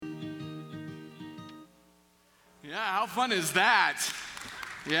Yeah, how fun is that?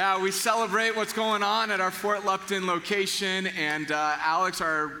 Yeah, we celebrate what's going on at our Fort Lupton location, and Alex,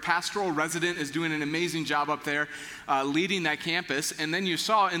 our pastoral resident, is doing an amazing job up there leading that campus. And then you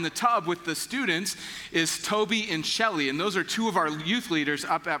saw in the tub with the students is Toby and Shelly, and those are two of our youth leaders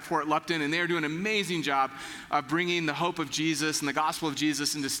up at Fort Lupton, and they are doing an amazing job of bringing the hope of Jesus and the gospel of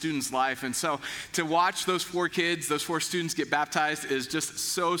Jesus into students' life. And so to watch those four students get baptized is just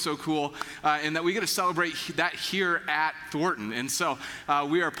so cool, and that we get to celebrate that here at Thornton. And so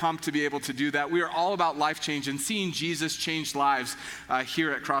we are pumped to be able to do that. We are all about life change and seeing Jesus change lives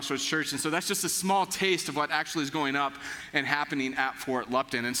here at Crossroads Church. And so that's just a small taste of what actually is going up and happening at Fort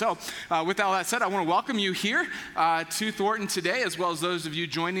Lupton. And so with all that said, I want to welcome you here to Thornton today, as well as those of you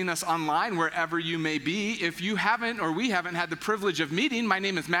joining us online, wherever you may be. If you haven't, or we haven't had the privilege of meeting, my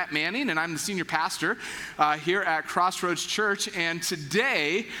name is Matt Manning, and I'm the senior pastor here at Crossroads Church. And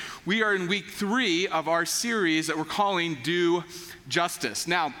today, we are in week 3 of our series that we're calling Do Justice.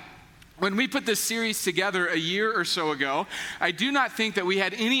 Now, when we put this series together a year or so ago, I do not think that we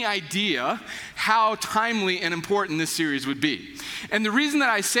had any idea how timely and important this series would be. And the reason that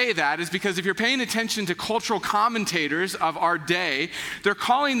I say that is because if you're paying attention to cultural commentators of our day, they're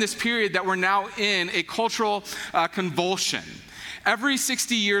calling this period that we're now in a cultural convulsion. Every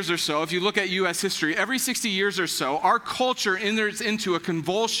 60 years or so, if you look at U.S. history, every 60 years or so, our culture enters into a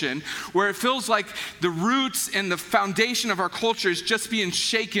convulsion where it feels like the roots and the foundation of our culture is just being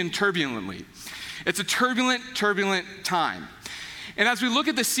shaken turbulently. It's a turbulent time. And as we look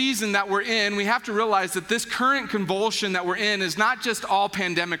at the season that we're in, we have to realize that this current convulsion that we're in is not just all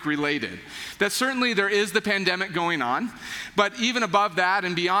pandemic related. That certainly there is the pandemic going on, but even above that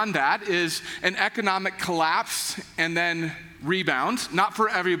and beyond that is an economic collapse and then rebound, not for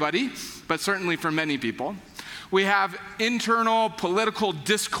everybody, but certainly for many people. We have internal political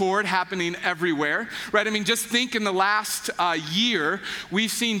discord happening everywhere, right? I mean, just think in the last year,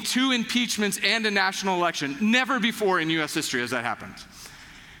 we've seen 2 impeachments and a national election. Never before in U.S. history has that happened.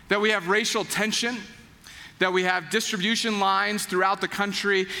 That we have racial tension, that we have distribution lines throughout the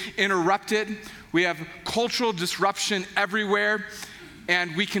country interrupted. We have cultural disruption everywhere,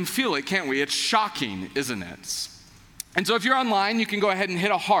 and we can feel it, can't we? It's shocking, isn't it? And so if you're online, you can go ahead and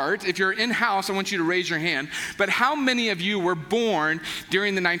hit a heart. If you're in-house, I want you to raise your hand. But how many of you were born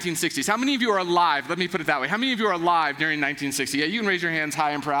during the 1960s? How many of you are alive? Let me put it that way. How many of you are alive during 1960? Yeah, you can raise your hands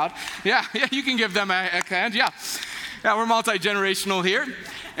high and proud. Yeah, you can give them a hand. Yeah, we're multi-generational here.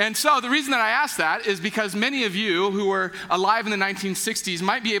 And so the reason that I ask that is because many of you who were alive in the 1960s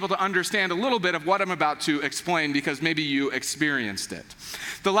might be able to understand a little bit of what I'm about to explain because maybe you experienced it.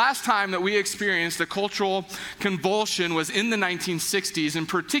 The last time that we experienced a cultural convulsion was in the 1960s, and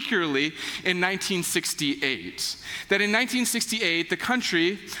particularly in 1968. That in 1968, the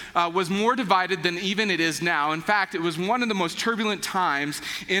country was more divided than even it is now. In fact, it was one of the most turbulent times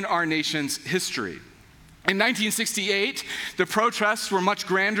in our nation's history. In 1968, the protests were much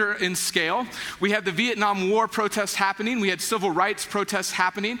grander in scale. We had the Vietnam War protests happening. We had civil rights protests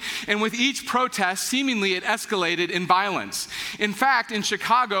happening. And with each protest, seemingly it escalated in violence. In fact, in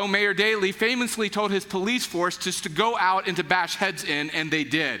Chicago, Mayor Daley famously told his police force just to go out and to bash heads in, and they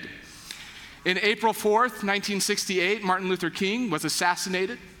did. In April 4th, 1968, Martin Luther King was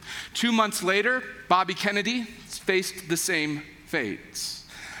assassinated. 2 months later, Bobby Kennedy faced the same fate.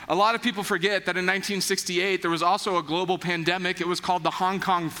 A lot of people forget that in 1968, there was also a global pandemic. It was called the Hong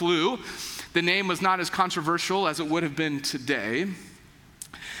Kong flu. The name was not as controversial as it would have been today.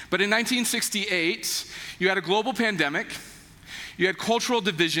 But in 1968, you had a global pandemic. You had cultural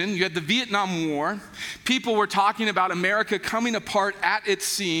division. You had the Vietnam War. People were talking about America coming apart at its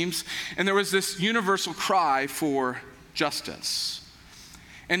seams. And there was this universal cry for justice.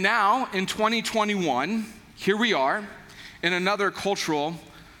 And now, in 2021, here we are in another cultural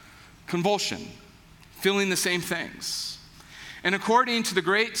convulsion, feeling the same things. And according to the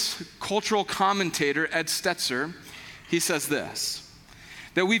great cultural commentator Ed Stetzer, he says this,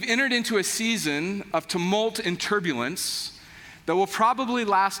 that we've entered into a season of tumult and turbulence that will probably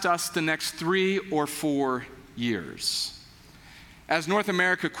last us the next 3 or 4 years. As North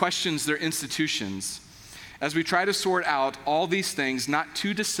America questions their institutions, as we try to sort out all these things not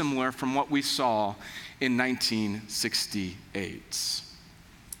too dissimilar from what we saw in 1968.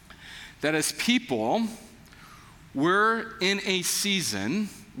 That as people, we're in a season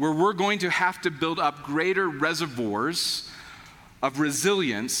where we're going to have to build up greater reservoirs of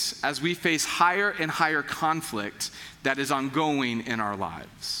resilience as we face higher and higher conflict that is ongoing in our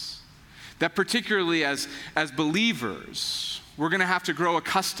lives. That particularly as believers, we're going to have to grow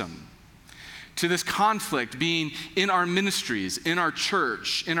accustomed to this conflict being in our ministries, in our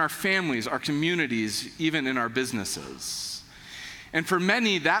church, in our families, our communities, even in our businesses. And for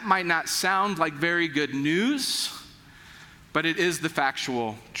many, that might not sound like very good news, but it is the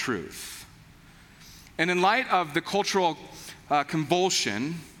factual truth. And in light of the cultural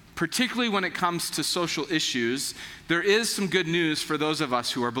convulsion, particularly when it comes to social issues, there is some good news for those of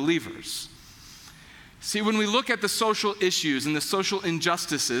us who are believers. See, when we look at the social issues and the social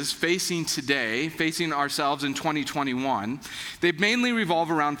injustices facing ourselves in 2021, they mainly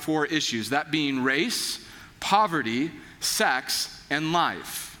revolve around 4 issues, that being race, poverty, sex, and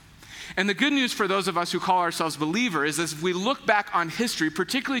life. And the good news for those of us who call ourselves believers is as we look back on history,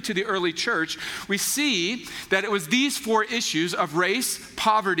 particularly to the early church, we see that it was these 4 issues of race,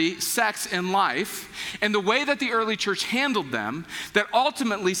 poverty, sex, and life, and the way that the early church handled them that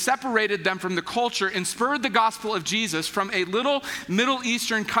ultimately separated them from the culture and spurred the gospel of Jesus from a little Middle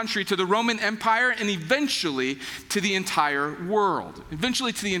Eastern country to the Roman Empire and eventually to the entire world.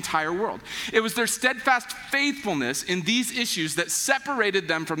 It was their steadfast faithfulness in these issues that separated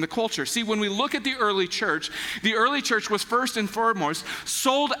them from the culture. See, when we look at the early church was first and foremost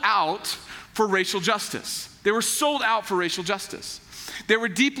sold out for racial justice. They were sold out for racial justice. They were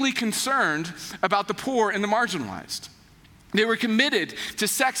deeply concerned about the poor and the marginalized. They were committed to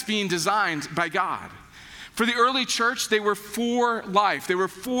sex being designed by God. For the early church, they were for life. They were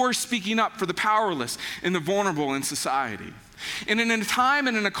for speaking up for the powerless and the vulnerable in society. And in a time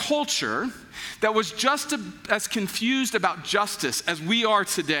and in a culture that was just as confused about justice as we are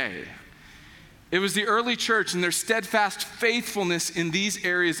today, it was the early church and their steadfast faithfulness in these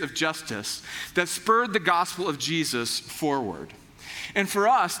areas of justice that spurred the gospel of Jesus forward. And for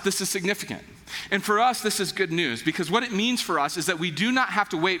us, this is significant. And for us, this is good news, because what it means for us is that we do not have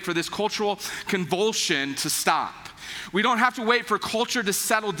to wait for this cultural convulsion to stop. We don't have to wait for culture to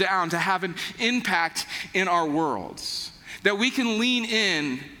settle down, to have an impact in our worlds. That we can lean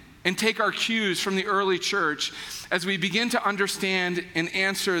in and take our cues from the early church as we begin to understand and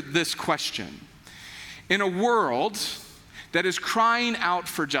answer this question. In a world that is crying out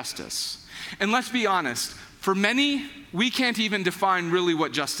for justice, and let's be honest, for many, we can't even define really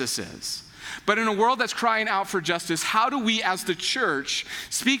what justice is. But in a world that's crying out for justice, how do we as the church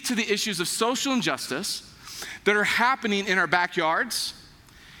speak to the issues of social injustice that are happening in our backyards,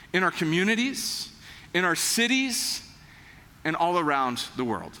 in our communities, in our cities, and all around the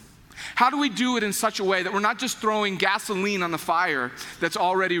world? How do we do it in such a way that we're not just throwing gasoline on the fire that's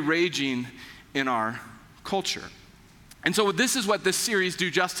already raging in our culture? And so this is what this series,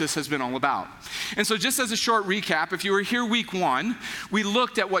 Do Justice, has been all about. And so just as a short recap, if you were here week 1, we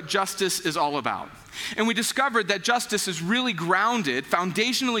looked at what justice is all about. And we discovered that justice is really grounded,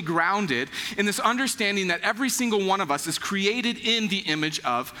 foundationally grounded, in this understanding that every single one of us is created in the image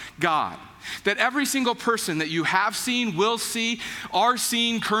of God. That every single person that you have seen, will see, are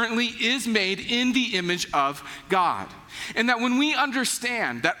seeing currently is made in the image of God. And that when we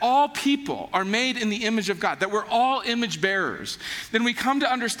understand that all people are made in the image of God, that we're all image bearers, then we come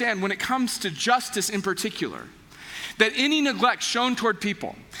to understand when it comes to justice in particular, that any neglect shown toward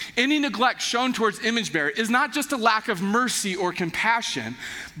people, any neglect shown towards image bearer is not just a lack of mercy or compassion,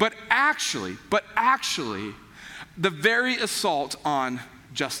 but actually the very assault on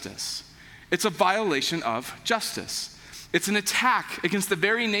justice. It's a violation of justice. It's an attack against the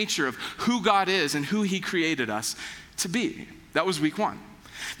very nature of who God is and who He created us to be. That was week 1.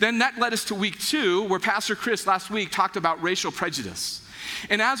 Then that led us to week 2, where Pastor Chris last week talked about racial prejudice.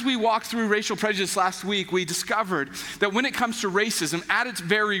 And as we walked through racial prejudice last week, we discovered that when it comes to racism, at its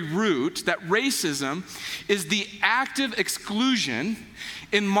very root, that racism is the active exclusion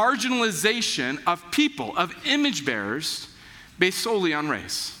and marginalization of people, of image bearers, based solely on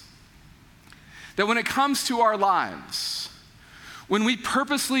race. That when it comes to our lives, when we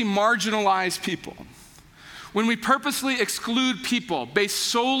purposely marginalize people, when we purposely exclude people based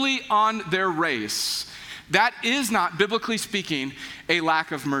solely on their race, that is not, biblically speaking, a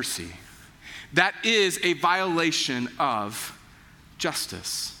lack of mercy. That is a violation of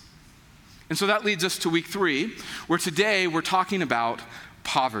justice. And so that leads us to week 3, where today we're talking about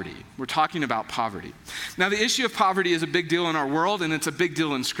poverty. We're talking about poverty. Now, the issue of poverty is a big deal in our world, and it's a big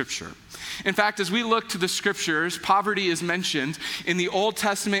deal in Scripture. In fact, as we look to the Scriptures, poverty is mentioned in the Old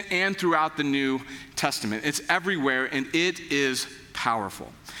Testament and throughout the New Testament. It's everywhere, and it is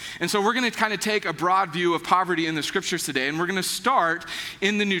powerful. And so we're going to kind of take a broad view of poverty in the Scriptures today, and we're going to start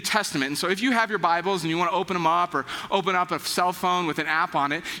in the New Testament. And so if you have your Bibles and you want to open them up or open up a cell phone with an app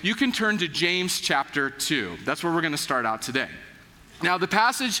on it, you can turn to James chapter 2. That's where we're going to start out today. Now, the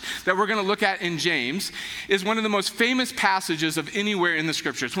passage that we're going to look at in James is one of the most famous passages of anywhere in the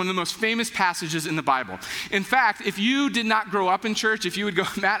scripture. It's one of the most famous passages in the Bible. In fact, if you did not grow up in church, if you would go,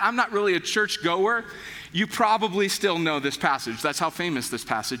 Matt, I'm not really a church goer, you probably still know this passage. That's how famous this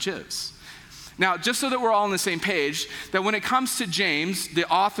passage is. Now, just so that we're all on the same page, that when it comes to James, the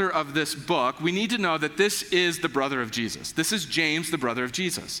author of this book, we need to know that this is the brother of Jesus. This is James, the brother of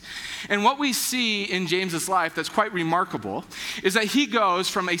Jesus. And what we see in James's life that's quite remarkable is that he goes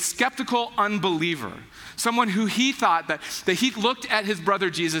from a skeptical unbeliever, someone who he thought that he looked at his brother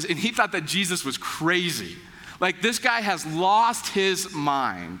Jesus and he thought that Jesus was crazy. Like, this guy has lost his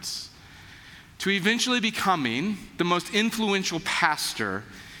mind, to eventually becoming the most influential pastor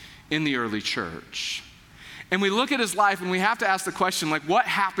in the early church. And we look at his life and we have to ask the question, like, what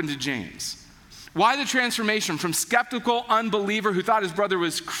happened to James? Why the transformation from skeptical unbeliever who thought his brother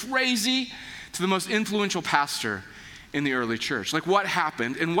was crazy to the most influential pastor in the early church? Like, what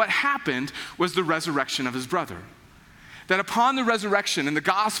happened? And what happened was the resurrection of his brother. That upon the resurrection and the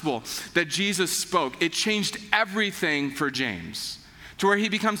gospel that Jesus spoke, it changed everything for James, to where he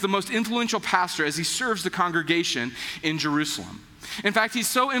becomes the most influential pastor as he serves the congregation in Jerusalem. In fact, he's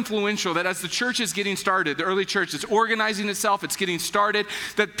so influential that as the church is getting started, the early church is organizing itself, it's getting started,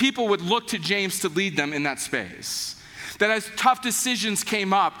 that people would look to James to lead them in that space. That as tough decisions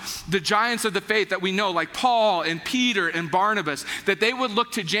came up, the giants of the faith that we know, like Paul and Peter and Barnabas, that they would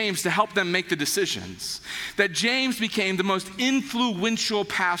look to James to help them make the decisions. That James became the most influential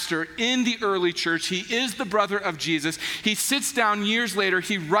pastor in the early church. He is the brother of Jesus. He sits down years later,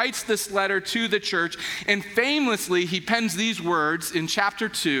 he writes this letter to the church, and famously he pens these words in chapter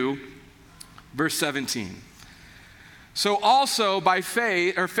 2, verse 17. So also by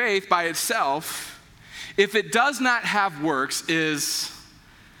faith, or faith by itself, if it does not have works, is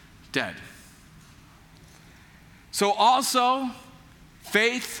dead. So also,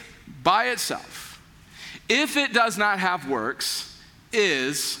 faith by itself, if it does not have works,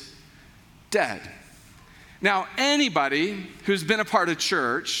 is dead. Now, anybody who's been a part of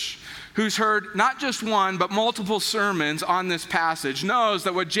church, who's heard not just one, but multiple sermons on this passage, knows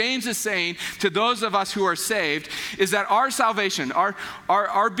that what James is saying to those of us who are saved is that our salvation,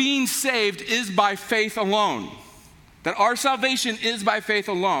 our being saved is by faith alone. That our salvation is by faith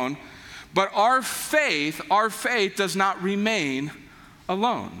alone, but our faith does not remain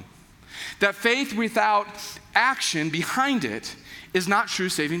alone. That faith without action behind it is not true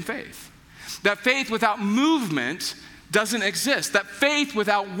saving faith. That faith without movement doesn't exist. That faith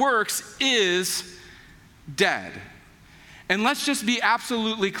without works is dead. And let's just be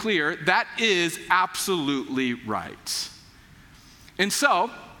absolutely clear, that is absolutely right. And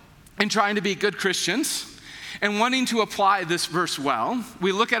so, in trying to be good Christians and wanting to apply this verse well,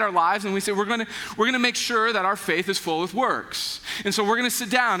 we look at our lives and we say we're going to make sure that our faith is full with works. And so we're going to sit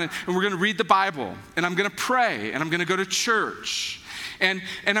down and we're going to read the Bible, and I'm going to pray, and I'm going to go to church. And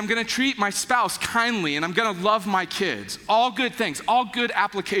I'm going to treat my spouse kindly, and I'm going to love my kids. All good things, all good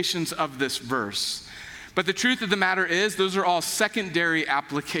applications of this verse. But the truth of the matter is, those are all secondary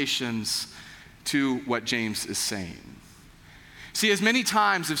applications to what James is saying. See, as many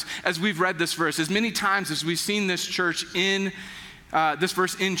times as we've read this verse, as many times as we've seen this verse in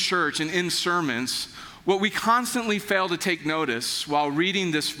church and in sermons, what we constantly fail to take notice while reading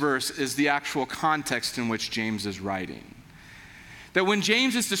this verse is the actual context in which James is writing. That when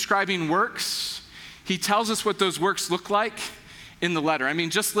James is describing works, he tells us what those works look like in the letter. I mean,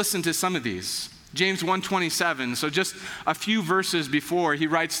 just listen to some of these. James 1:27, so just a few verses before, he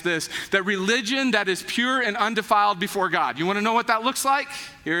writes this, that religion that is pure and undefiled before God. You want to know what that looks like?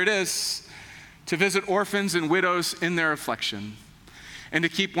 Here it is. To visit orphans and widows in their affliction, and to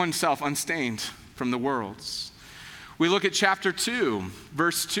keep oneself unstained from the world's. We look at chapter 2,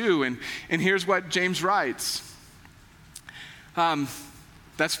 verse 2, and here's what James writes.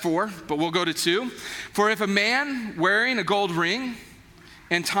 That's 4, but we'll go to 2. For if a man wearing a gold ring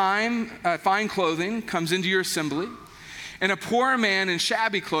and fine clothing comes into your assembly, and a poor man in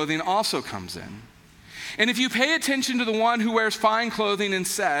shabby clothing also comes in, and if you pay attention to the one who wears fine clothing and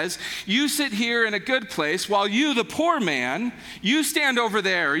says, you sit here in a good place, while you, the poor man, you stand over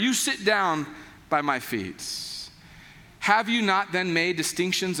there, or you sit down by my feet, have you not then made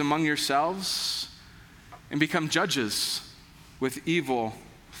distinctions among yourselves and become judges with evil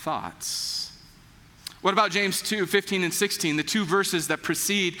thoughts? What about James 2:15 and 16, the two verses that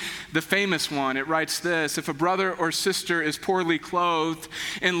precede the famous one? It writes this, if a brother or sister is poorly clothed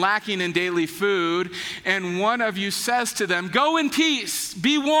and lacking in daily food, and one of you says to them, go in peace,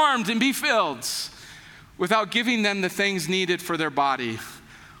 be warmed and be filled, without giving them the things needed for their body,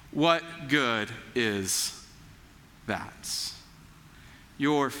 what good is that?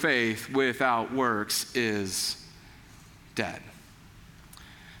 your faith without works is dead.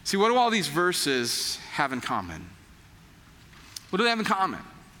 See, what do all these verses have in common? What do they have in common?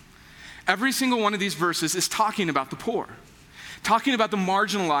 Every single one of these verses is talking about the poor, talking about the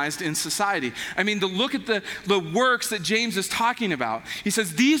marginalized in society. I mean, to look at the works that James is talking about, he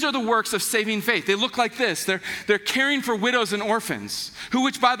says, these are the works of saving faith. They look like this. They're caring for widows and orphans,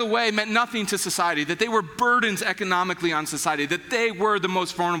 which, by the way, meant nothing to society, that they were burdens economically on society, that they were the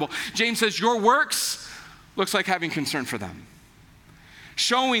most vulnerable. James says, your works looks like having concern for them,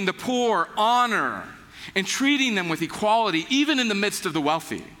 showing the poor honor and treating them with equality, even in the midst of the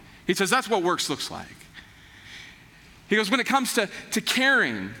wealthy. He says, that's what works looks like. He goes, when it comes to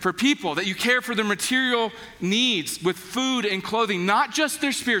caring for people, that you care for their material needs with food and clothing, not just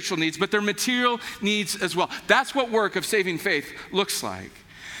their spiritual needs, but their material needs as well. That's what work of saving faith looks like.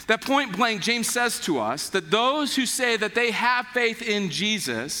 That point blank, James says to us that those who say that they have faith in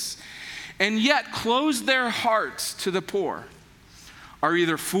Jesus and yet close their hearts to the poor are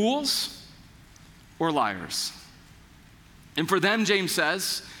either fools or liars. And for them, James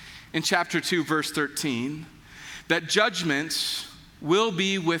says in chapter 2, verse 13, that judgment will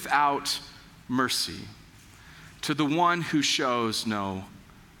be without mercy to the one who shows no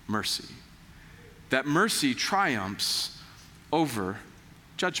mercy. That mercy triumphs over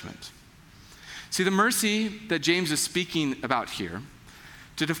judgment. See, the mercy that James is speaking about here,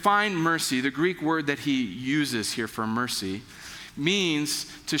 to define mercy, the Greek word that he uses here for mercy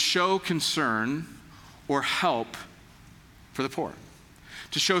means to show concern or help for the poor.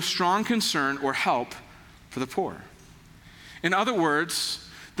 To show strong concern or help for the poor. In other words,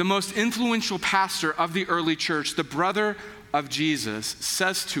 the most influential pastor of the early church, the brother of Jesus,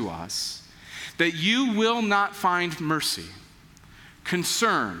 says to us that you will not find mercy,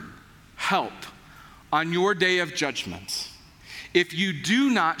 concern, help on your day of judgment if you do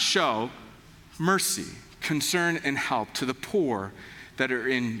not show mercy, concern, and help to the poor that are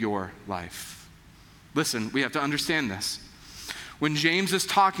in your life. Listen, we have to understand this. When James is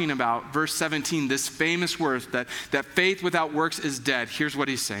talking about verse 17, this famous word that faith without works is dead, here's what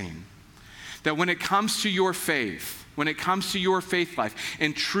he's saying. That when it comes to your faith, when it comes to your faith life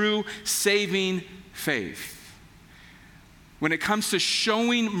and true saving faith, when it comes to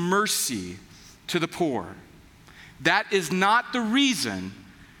showing mercy to the poor, that is not the reason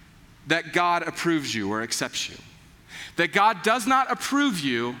that God approves you or accepts you. That God does not approve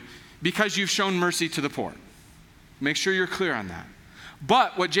you because you've shown mercy to the poor. Make sure you're clear on that.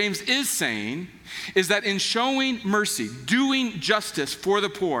 But what James is saying is that in showing mercy, doing justice for the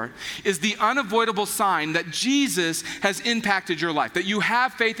poor, is the unavoidable sign that Jesus has impacted your life, that you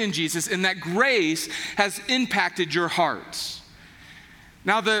have faith in Jesus and that grace has impacted your hearts.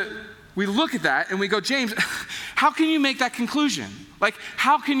 Now, we look at that and we go, James, how can you make that conclusion? Like,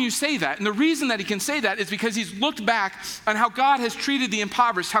 how can you say that? And the reason that he can say that is because he's looked back on how God has treated the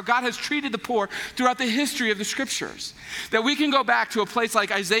impoverished, how God has treated the poor throughout the history of the scriptures. That we can go back to a place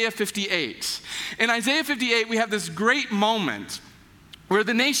like Isaiah 58. In Isaiah 58, we have this great moment where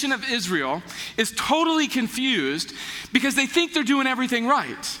the nation of Israel is totally confused because they think they're doing everything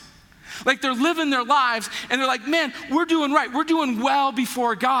right. Like they're living their lives and they're like, man, we're doing right. We're doing well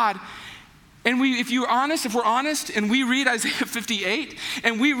before God. And if we're honest, and we read Isaiah 58,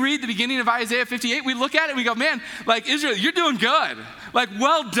 and we read the beginning of Isaiah 58, we look at it and we go, man, like Israel, you're doing good. Like,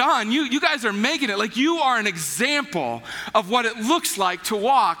 well done. You guys are making it. Like, you are an example of what it looks like to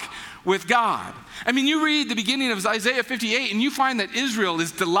walk with God. I mean, you read the beginning of Isaiah 58, and you find that Israel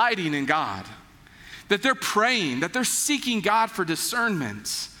is delighting in God, that they're praying, that they're seeking God for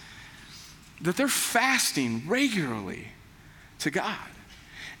discernment, that they're fasting regularly to God.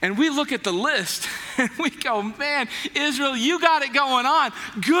 And we look at the list and we go, man, Israel, you got it going on.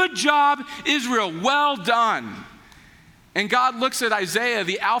 Good job, Israel. Well done. And God looks at Isaiah,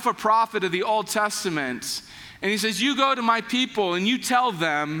 the alpha prophet of the Old Testament, and he says, you go to my people and you tell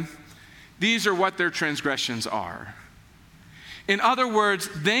them these are what their transgressions are. In other words,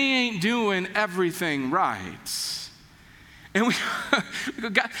 they ain't doing everything right. And we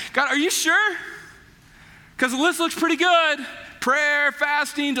go, God, are you sure? Because the list looks pretty good. Prayer,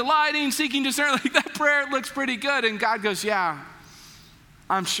 fasting, delighting, seeking discernment, like that prayer looks pretty good. And God goes, yeah,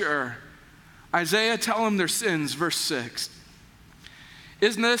 I'm sure. Isaiah, tell them their sins, verse 6.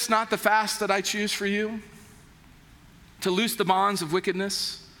 Isn't this not the fast that I choose for you? To loose the bonds of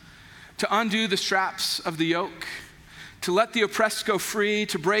wickedness, to undo the straps of the yoke, to let the oppressed go free,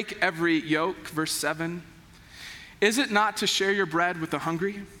 to break every yoke, verse 7. Is it not to share your bread with the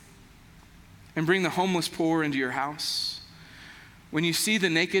hungry and bring the homeless poor into your house? When you see the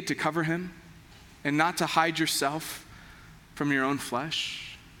naked, to cover him, and not to hide yourself from your own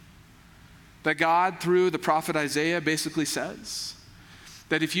flesh? That God, through the prophet Isaiah, basically says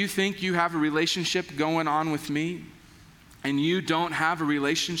that if you think you have a relationship going on with me and you don't have a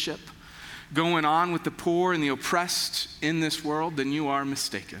relationship going on with the poor and the oppressed in this world, then you are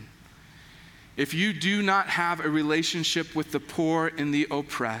mistaken. If you do not have a relationship with the poor and the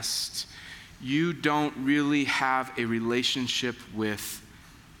oppressed, you don't really have a relationship with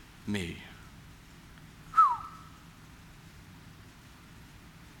me.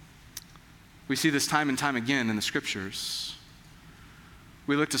 We see this time and time again in the scriptures.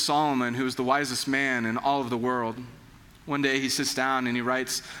 We look to Solomon, who was the wisest man in all of the world. One day he sits down and he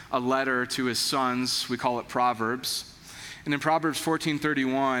writes a letter to his sons. We call it Proverbs. And in Proverbs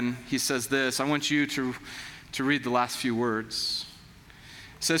 14:31, he says this. I want you to read the last few words.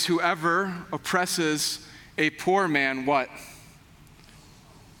 It says, whoever oppresses a poor man, what?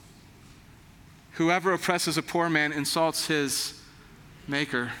 Whoever oppresses a poor man insults his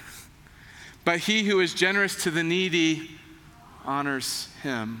maker. But he who is generous to the needy honors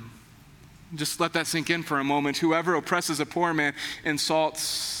him. Just let that sink in for a moment. Whoever oppresses a poor man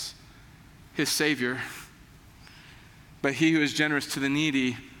insults his Savior. But he who is generous to the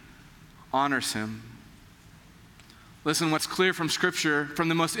needy honors him. Listen, what's clear from Scripture, from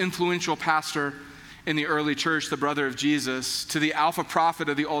the most influential pastor in the early church, the brother of Jesus, to the alpha prophet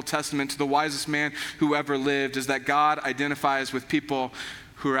of the Old Testament, to the wisest man who ever lived, is that God identifies with people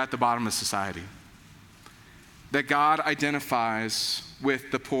who are at the bottom of society. That God identifies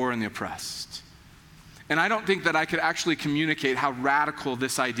with the poor and the oppressed. And I don't think that I could actually communicate how radical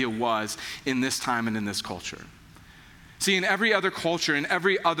this idea was in this time and in this culture. See, in every other culture, in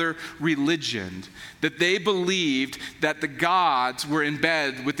every other religion, that they believed that the gods were in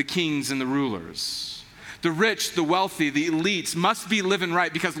bed with the kings and the rulers. The rich, the wealthy, the elites must be living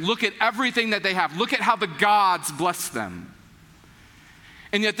right because look at everything that they have. Look at how the gods bless them.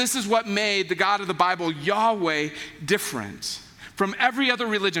 And yet this is what made the God of the Bible, Yahweh, different. From every other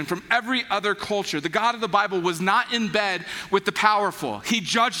religion, from every other culture, the God of the Bible was not in bed with the powerful. He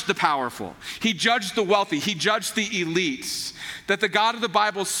judged the powerful. He judged the wealthy. He judged the elites. That the God of the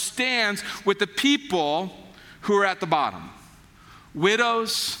Bible stands with the people who are at the bottom.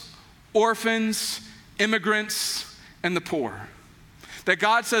 Widows, orphans, immigrants, and the poor. That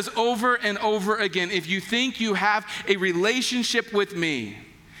God says over and over again, if you think you have a relationship with me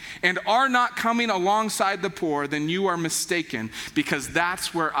and are not coming alongside the poor, then you are mistaken, because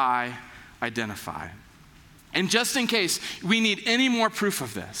that's where I identify. And just in case we need any more proof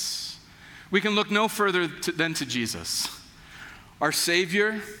of this, we can look no further than to Jesus, our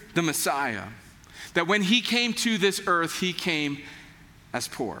Savior, the Messiah, that when he came to this earth, he came as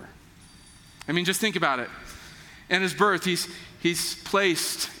poor. I mean, just think about it. In his birth, he's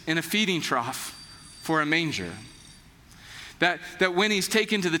placed in a feeding trough for a manger. That when he's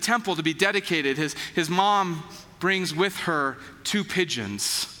taken to the temple to be dedicated, his mom brings with her 2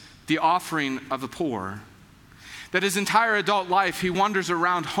 pigeons, the offering of the poor. That his entire adult life, he wanders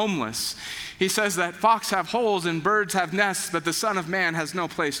around homeless. He says that foxes have holes and birds have nests, but the Son of Man has no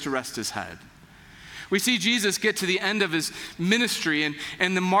place to rest his head. We see Jesus get to the end of his ministry,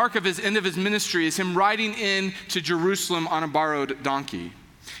 and the mark of his end of his ministry is him riding in to Jerusalem on a borrowed donkey.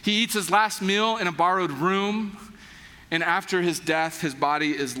 He eats his last meal in a borrowed room, and after his death, his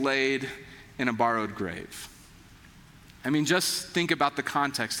body is laid in a borrowed grave. I mean, just think about the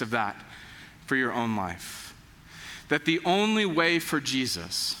context of that for your own life. That the only way for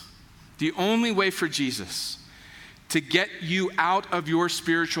Jesus to get you out of your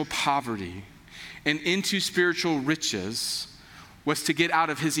spiritual poverty and into spiritual riches was to get out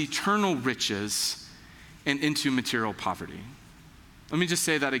of his eternal riches and into material poverty. Let me just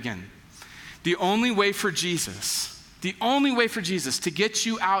say that again. The only way for Jesus to get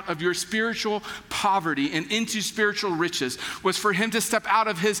you out of your spiritual poverty and into spiritual riches was for him to step out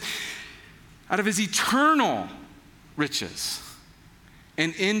of his eternal riches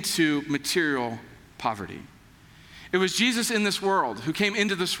and into material poverty. It was Jesus in this world who came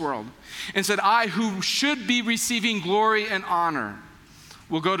into this world and said, I, who should be receiving glory and honor,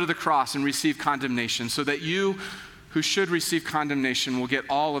 will go to the cross and receive condemnation, so that you who should receive condemnation will get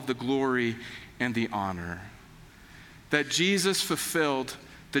all of the glory and the honor. That Jesus fulfilled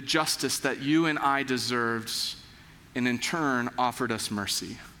the justice that you and I deserved and in turn offered us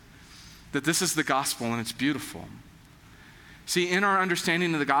mercy. That this is the gospel and it's beautiful. See, in our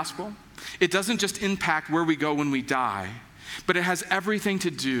understanding of the gospel, it doesn't just impact where we go when we die, but it has everything to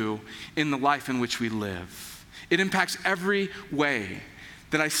do in the life in which we live. It impacts every way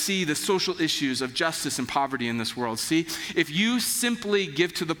that I see the social issues of justice and poverty in this world. See, if you simply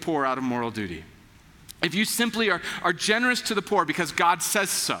give to the poor out of moral duty, if you simply are generous to the poor because God says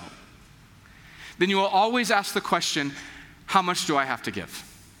so, then you will always ask the question, how much do I have to give?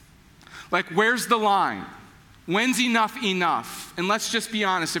 Like, where's the line? When's enough enough? And let's just be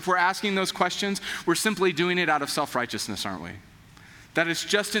honest, if we're asking those questions, we're simply doing it out of self-righteousness, aren't we? That it's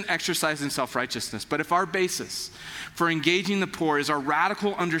just an exercise in self-righteousness. But if our basis for engaging the poor is our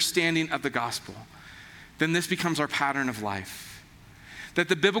radical understanding of the gospel, then this becomes our pattern of life. That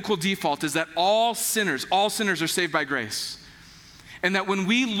the biblical default is that all sinners are saved by grace. And that when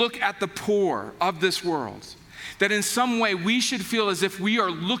we look at the poor of this world, that in some way we should feel as if we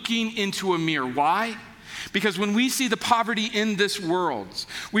are looking into a mirror. Why? Because when we see the poverty in this world,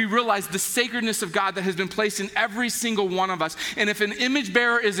 we realize the sacredness of God that has been placed in every single one of us. And if an image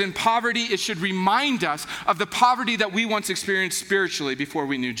bearer is in poverty, it should remind us of the poverty that we once experienced spiritually before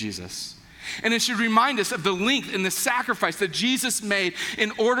we knew Jesus. And it should remind us of the length and the sacrifice that Jesus made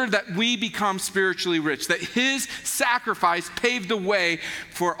in order that we become spiritually rich, that his sacrifice paved the way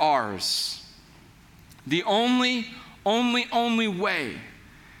for ours. The only way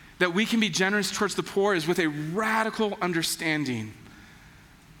that we can be generous towards the poor is with a radical understanding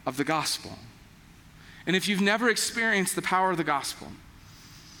of the gospel. And if you've never experienced the power of the gospel,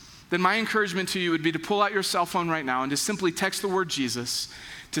 then my encouragement to you would be to pull out your cell phone right now and to simply text the word Jesus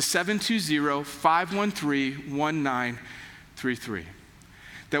to 720-513-1933.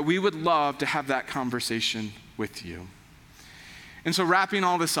 That we would love to have that conversation with you. And so wrapping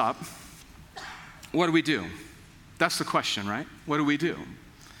all this up, what do we do? That's the question, right? What do we do?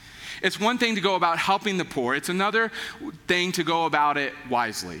 It's one thing to go about helping the poor. It's another thing to go about it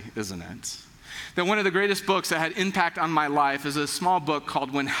wisely, isn't it? That one of the greatest books that had impact on my life is a small book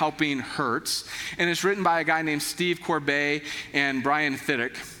called When Helping Hurts. And it's written by a guy named Steve Corbet and Brian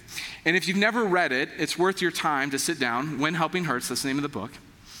Fittick. And if you've never read it, it's worth your time to sit down. When Helping Hurts, that's the name of the book.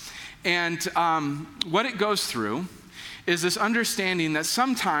 And what it goes through is this understanding that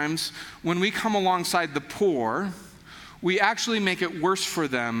sometimes when we come alongside the poor, we actually make it worse for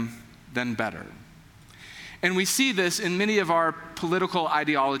them than better. And we see this in many of our political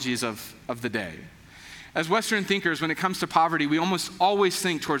ideologies of the day. As Western thinkers, when it comes to poverty, we almost always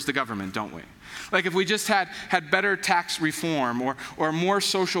think towards the government, don't we? Like if we just had better tax reform or more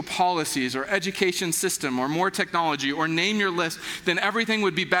social policies or education system or more technology or name your list, then everything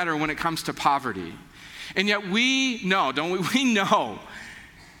would be better when it comes to poverty. And yet we know, don't we? We know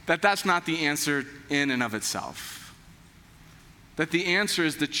that that's not the answer in and of itself. That the answer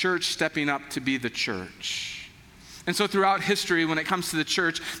is the church stepping up to be the church. And so throughout history, when it comes to the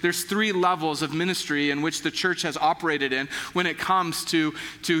church, there's 3 levels of ministry in which the church has operated in when it comes to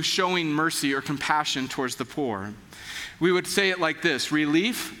showing mercy or compassion towards the poor. We would say it like this: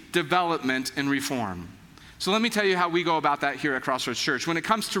 relief, development, and reform. So let me tell you how we go about that here at Crossroads Church. When it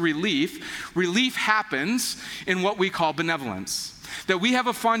comes to relief happens in what we call benevolence. That we have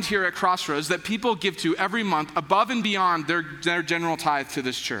a fund here at Crossroads that people give to every month above and beyond their general tithe to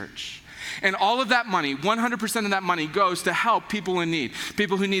this church. And all of that money, 100% of that money goes to help people in need.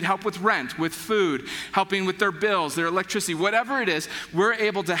 People who need help with rent, with food, helping with their bills, their electricity, whatever it is, we're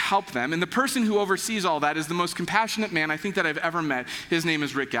able to help them. And the person who oversees all that is the most compassionate man I think that I've ever met. His name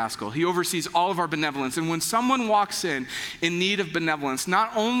is Rick Gaskell. He oversees all of our benevolence. And when someone walks in need of benevolence,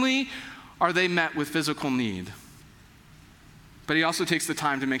 not only are they met with physical need, but he also takes the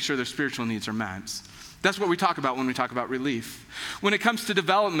time to make sure their spiritual needs are met. That's what we talk about when we talk about relief. When it comes to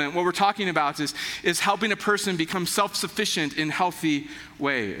development, what we're talking about is helping a person become self-sufficient in healthy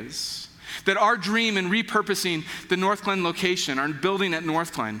ways. That our dream in repurposing the Northglenn location, our building at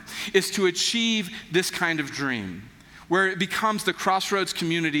Northglenn, is to achieve this kind of dream, where it becomes the Crossroads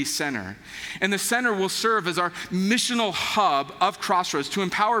Community Center. And the center will serve as our missional hub of Crossroads to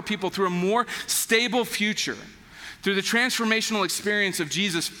empower people through a more stable future, through the transformational experience of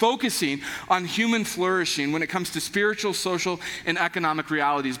Jesus, focusing on human flourishing when it comes to spiritual, social, and economic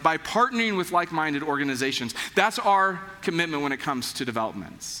realities by partnering with like-minded organizations. That's our commitment when it comes to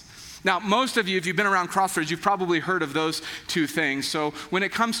developments. Now, most of you, if you've been around Crossroads, you've probably heard of those 2 things. So when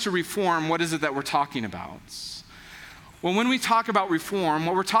it comes to reform, what is it that we're talking about? Well, when we talk about reform,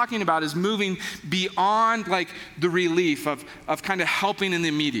 what we're talking about is moving beyond like the relief of kind of helping in the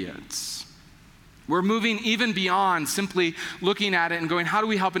immediate. We're moving even beyond simply looking at it and going, how do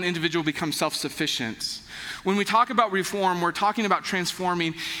we help an individual become self-sufficient? When we talk about reform, we're talking about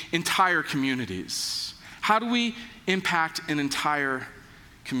transforming entire communities. How do we impact an entire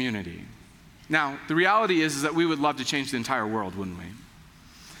community? Now, the reality is that we would love to change the entire world, wouldn't we?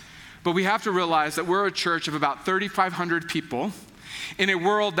 But we have to realize that we're a church of about 3,500 people in a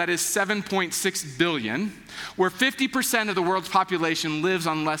world that is 7.6 billion, where 50% of the world's population lives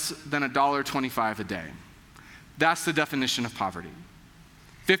on less than $1.25 a day. That's the definition of poverty.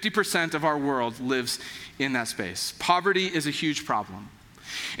 50% of our world lives in that space. Poverty is a huge problem.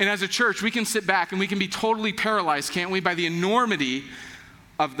 And as a church, we can sit back and we can be totally paralyzed, can't we, by the enormity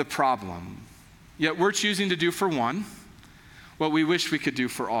of the problem. Yet we're choosing to do for one what we wish we could do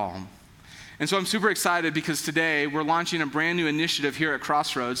for all. And so I'm super excited because today we're launching a brand new initiative here at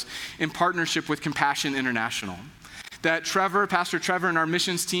Crossroads in partnership with Compassion International. That Pastor Trevor and our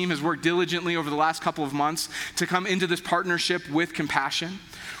missions team has worked diligently over the last couple of months to come into this partnership with Compassion,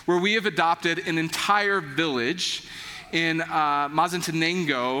 where we have adopted an entire village in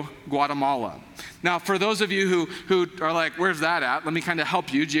Mazatenango, Guatemala. Now, for those of you who are like, where's that at? Let me kind of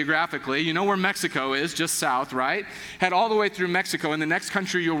help you geographically. You know where Mexico is, just south, right? Head all the way through Mexico, and the next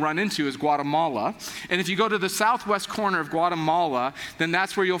country you'll run into is Guatemala. And if you go to the southwest corner of Guatemala, then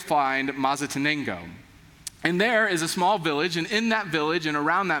that's where you'll find Mazatenango. And there is a small village, and in that village and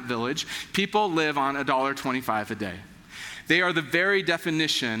around that village, people live on $1.25 a day. They are the very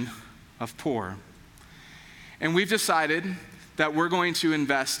definition of poor. And we've decided that we're going to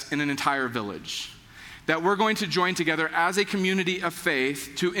invest in an entire village, that we're going to join together as a community of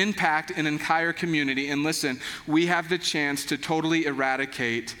faith to impact an entire community. And listen, we have the chance to totally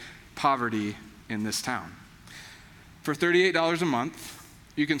eradicate poverty in this town. For $38 a month,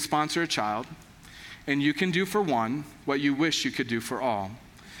 you can sponsor a child, and you can do for one what you wish you could do for all.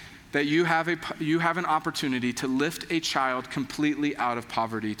 That you have an opportunity to lift a child completely out of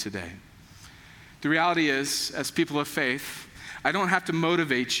poverty today. The reality is, as people of faith, I don't have to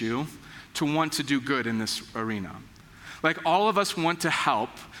motivate you to want to do good in this arena. Like, all of us want to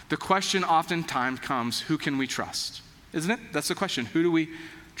help. The question oftentimes comes, who can we trust? Isn't it? That's the question. Who do we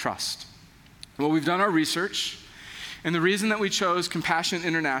trust? Well, we've done our research, and the reason that we chose Compassion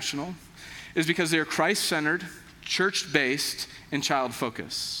International is because they're Christ-centered, church-based, and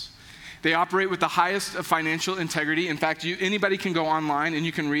child-focused. They operate with the highest of financial integrity. In fact, anybody can go online and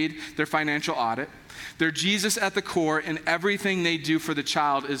you can read their financial audit. They're Jesus at the core, and everything they do for the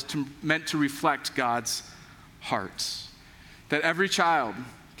child is meant to reflect God's heart. That every child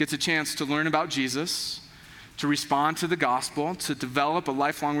gets a chance to learn about Jesus, to respond to the gospel, to develop a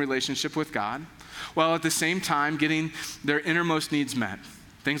lifelong relationship with God, while at the same time getting their innermost needs met.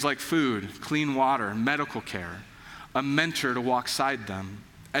 Things like food, clean water, medical care, a mentor to walk beside them,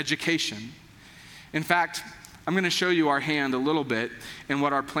 education. In fact, I'm going to show you our hand a little bit and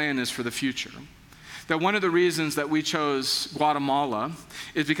what our plan is for the future. That one of the reasons that we chose Guatemala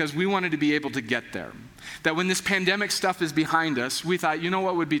is because we wanted to be able to get there. That when this pandemic stuff is behind us, we thought, you know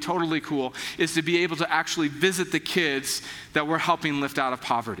what would be totally cool is to be able to actually visit the kids that we're helping lift out of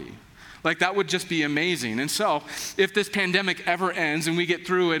poverty. Like, that would just be amazing. And so, if this pandemic ever ends and we get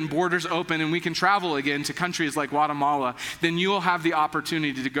through and borders open and we can travel again to countries like Guatemala, then you will have the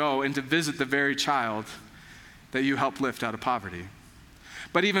opportunity to go and to visit the very child that you helped lift out of poverty.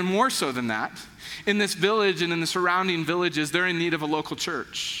 But even more so than that, in this village and in the surrounding villages, they're in need of a local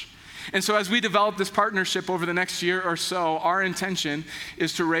church. And so as we develop this partnership over the next year or so, our intention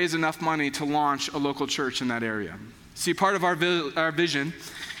is to raise enough money to launch a local church in that area. See, part of our vision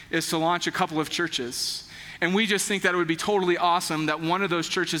is to launch a couple of churches. And we just think that it would be totally awesome that one of those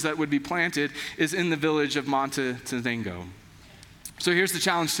churches that would be planted is in the village of Mazatenango. So here's the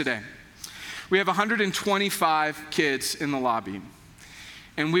challenge today. We have 125 kids in the lobby.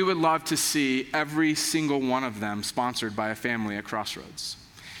 And we would love to see every single one of them sponsored by a family at Crossroads.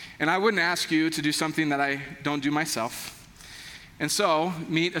 And I wouldn't ask you to do something that I don't do myself. And so,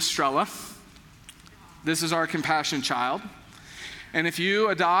 meet Estrella. This is our compassion child. And if you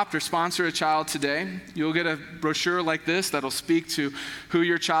adopt or sponsor a child today, you'll get a brochure like this that'll speak to who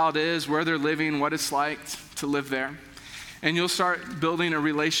your child is, where they're living, what it's like to live there. And you'll start building a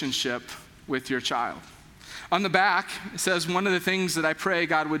relationship with your child. On the back, it says one of the things that I pray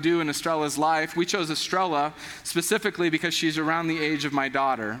God would do in Estrella's life. We chose Estrella specifically because she's around the age of my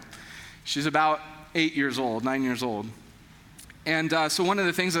daughter. She's about 9 years old. And so one of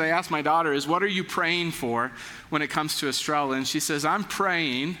the things that I asked my daughter is, what are you praying for when it comes to Estrella? And she says, I'm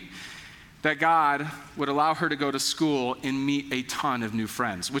praying that God would allow her to go to school and meet a ton of new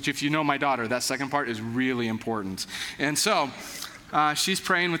friends, which if you know my daughter, that second part is really important. And so she's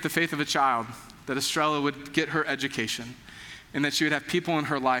praying with the faith of a child that Estrella would get her education and that she would have people in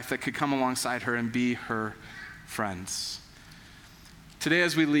her life that could come alongside her and be her friends. Today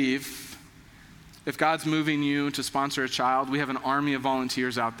as we leave, if God's moving you to sponsor a child, we have an army of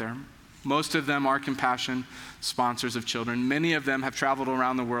volunteers out there. Most of them are compassion sponsors of children. Many of them have traveled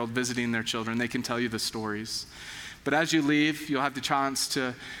around the world visiting their children. They can tell you the stories. But as you leave, you'll have the chance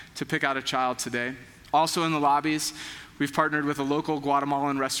to pick out a child today. Also in the lobbies, we've partnered with a local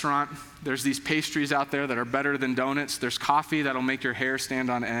Guatemalan restaurant. There's these pastries out there that are better than donuts. There's coffee that'll make your hair stand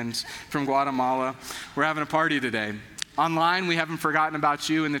on end from Guatemala. We're having a party today. Online, we haven't forgotten about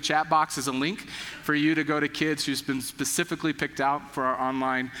you. In the chat box is a link for you to go to Kids who's been specifically picked out for our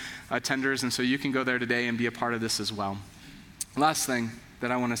online attenders, and so you can go there today and be a part of this as well. Last thing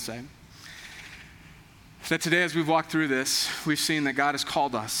that I want to say, that today as we've walked through this, we've seen that God has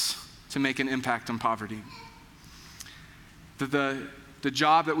called us to make an impact on poverty. That the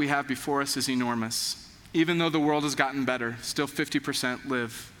job that we have before us is enormous. Even though the world has gotten better, still 50%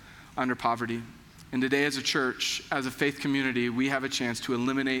 live under poverty. And today as a church, as a faith community, we have a chance to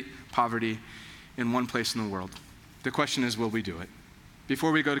eliminate poverty in one place in the world. The question is, will we do it?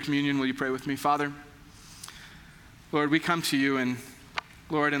 Before we go to communion, will you pray with me? Father, Lord, we come to you, and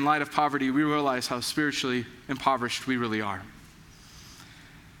Lord, in light of poverty, we realize how spiritually impoverished we really are.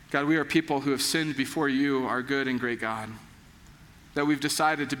 God, we are people who have sinned before you, our good and great God, that we've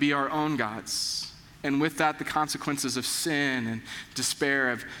decided to be our own gods. And with that, the consequences of sin and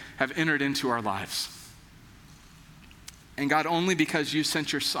despair have entered into our lives. And God, only because you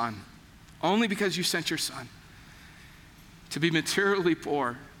sent your Son to be materially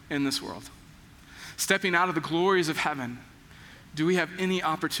poor in this world, stepping out of the glories of heaven, do we have any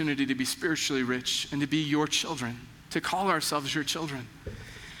opportunity to be spiritually rich and to be your children, to call ourselves your children?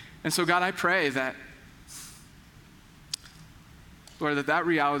 And so, God, I pray that, Lord, that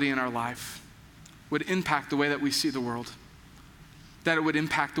reality in our life would impact the way that we see the world, that it would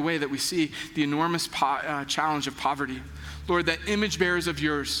impact the way that we see the enormous challenge of poverty. Lord, that image bearers of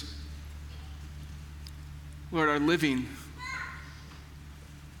yours, Lord, are living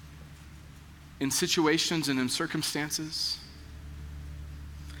in situations and in circumstances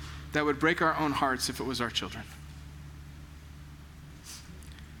that would break our own hearts if it was our children.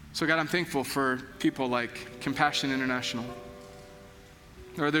 So God, I'm thankful for people like Compassion International.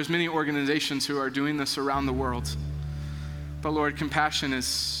 Lord, there's many organizations who are doing this around the world. But Lord, Compassion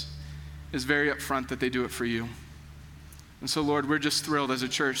is very upfront that they do it for you. And so Lord, we're just thrilled as a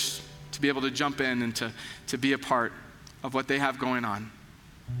church to be able to jump in and to be a part of what they have going on.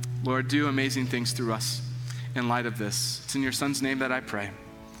 Lord, do amazing things through us in light of this. It's in your Son's name that I pray.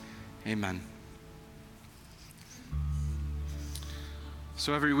 Amen.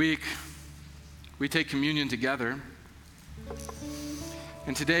 So every week, we take communion together.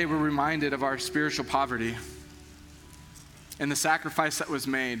 And today we're reminded of our spiritual poverty and the sacrifice that was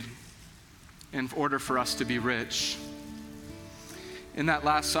made in order for us to be rich. In that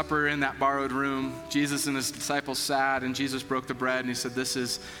Last Supper, in that borrowed room, Jesus and his disciples sat, and Jesus broke the bread and he said, "This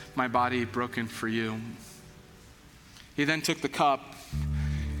is my body broken for you." He then took the cup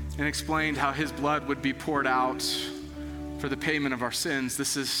and explained how his blood would be poured out for the payment of our sins.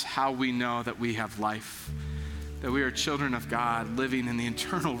 This is how we know that we have life, that we are children of God living in the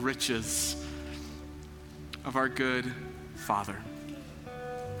eternal riches of our good Father,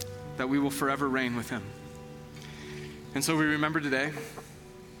 that we will forever reign with him. And so we remember today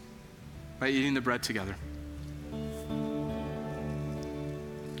by eating the bread together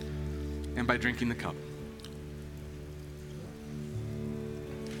and by drinking the cup.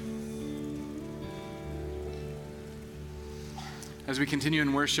 As we continue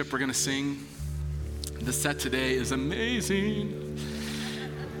in worship, we're going to sing. The set today is amazing.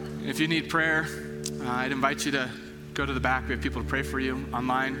 If you need prayer, I'd invite you to go to the back. We have people to pray for you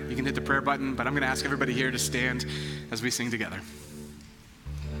online. You can hit the prayer button, but I'm going to ask everybody here to stand as we sing together.